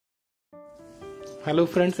Hello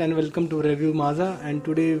friends and welcome to Review Maza, and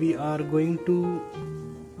today we are going to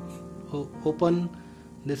open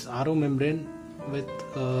this RO membrane with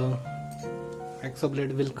hacksaw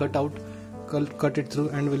blade. We'll cut it through,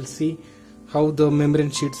 and we'll see how the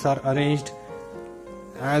membrane sheets are arranged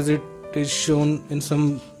as it is shown in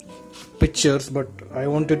some pictures, but I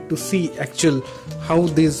wanted to see actual how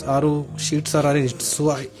these RO sheets are arranged,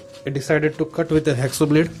 so I decided to cut with a hacksaw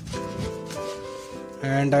blade.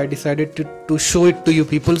 And I decided to show it to you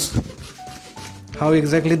peoples how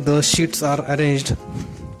exactly the sheets are arranged.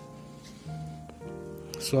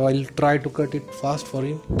 So I'll try to cut it fast for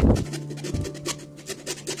you.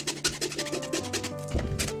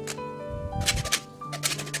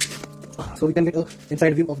 So we can get an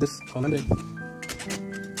inside view of this membrane.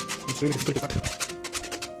 It's really difficult to cut.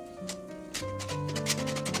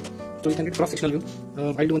 So you can get cross-sectional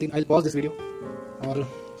view. I'll do one thing, I'll pause this video or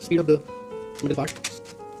speed up the middle part.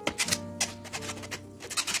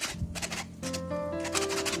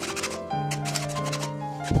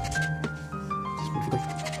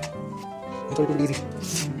 It's a little easy.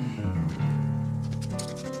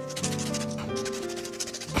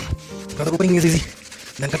 The opening is easy,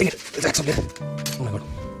 then cutting it is actually. Oh my god.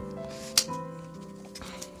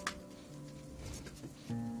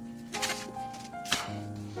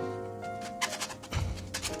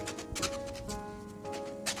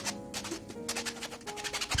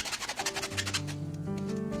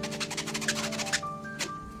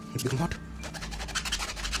 It's become hot.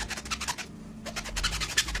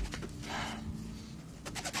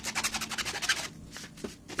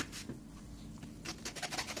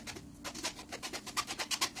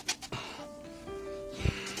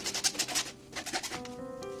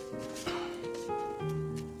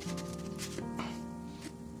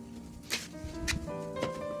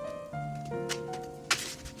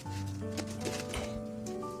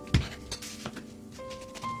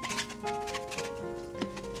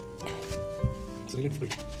 It's really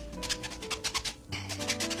difficult.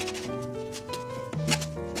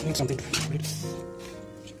 I need something to read.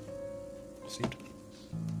 See it.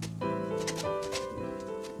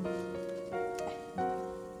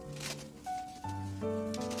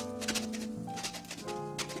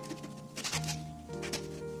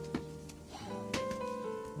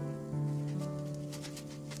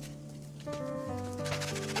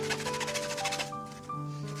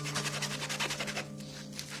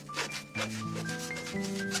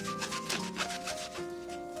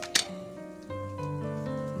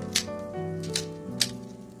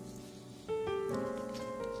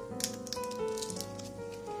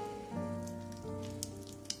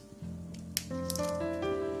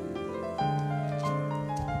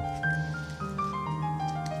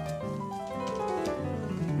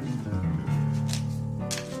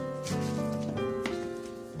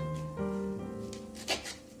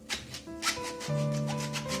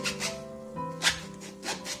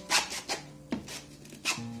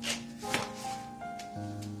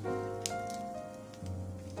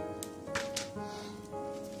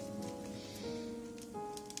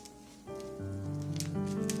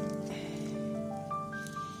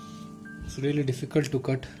 It's really difficult to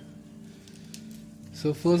cut.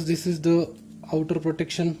 So first, this is the outer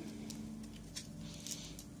protection.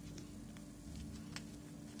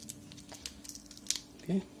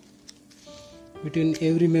 Okay. Between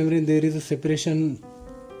every membrane there is a separation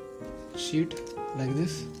sheet like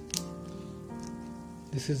this.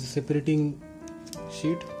 This is the separating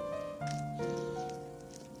sheet,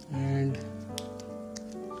 and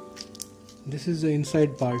this is the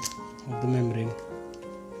inside part of the membrane.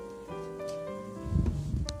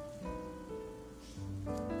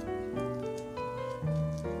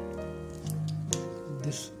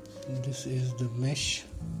 This is the mesh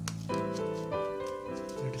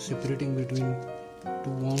that is separating between two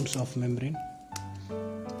wounds of membrane.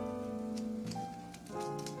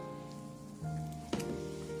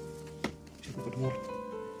 Put more.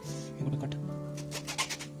 You gotta cut.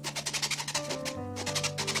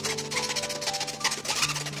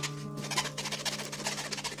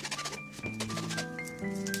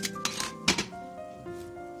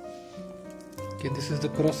 Okay, this is the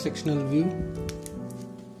cross-sectional view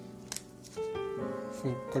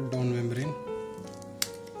for cut down membrane.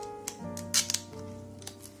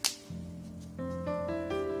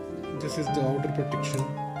 This is the outer protection.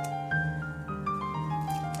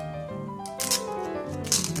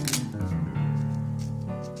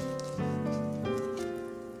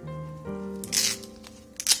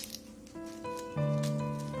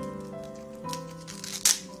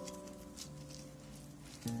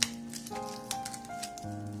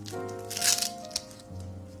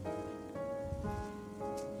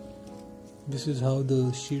 This is how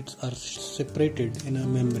the sheets are separated in a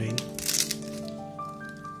membrane.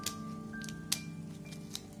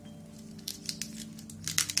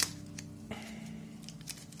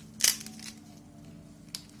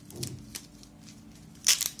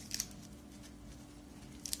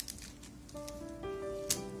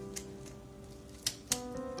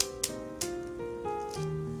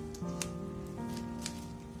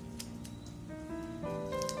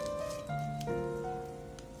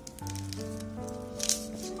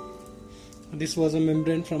 This was a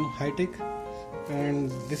membrane from High-Tech,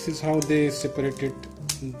 and this is how they separated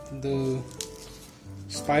the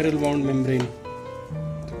spiral wound membrane,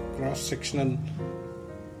 cross-sectional,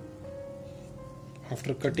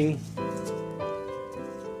 after cutting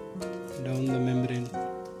down the membrane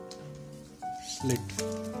slit.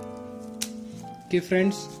 Okay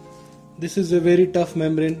friends, this is a very tough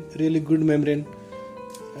membrane, really good membrane.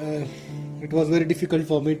 It was very difficult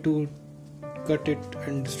for me to cut it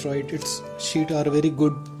and destroy it. Its sheet are very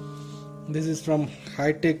good. This is from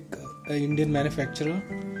High-Tech, Indian manufacturer.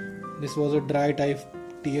 This was a dry type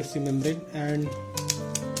TFC membrane and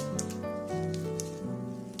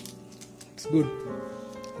it's good.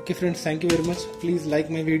 Okay friends, thank you very much. Please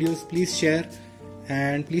like my videos, please share,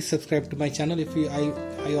 and please subscribe to my channel.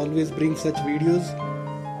 I always bring such videos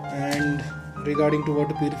and regarding to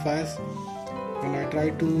water purifiers, and I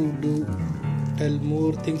try to tell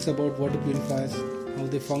more things about water purifiers, how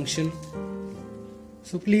they function.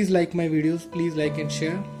 So please like my videos, please like and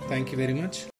share. Thank you very much.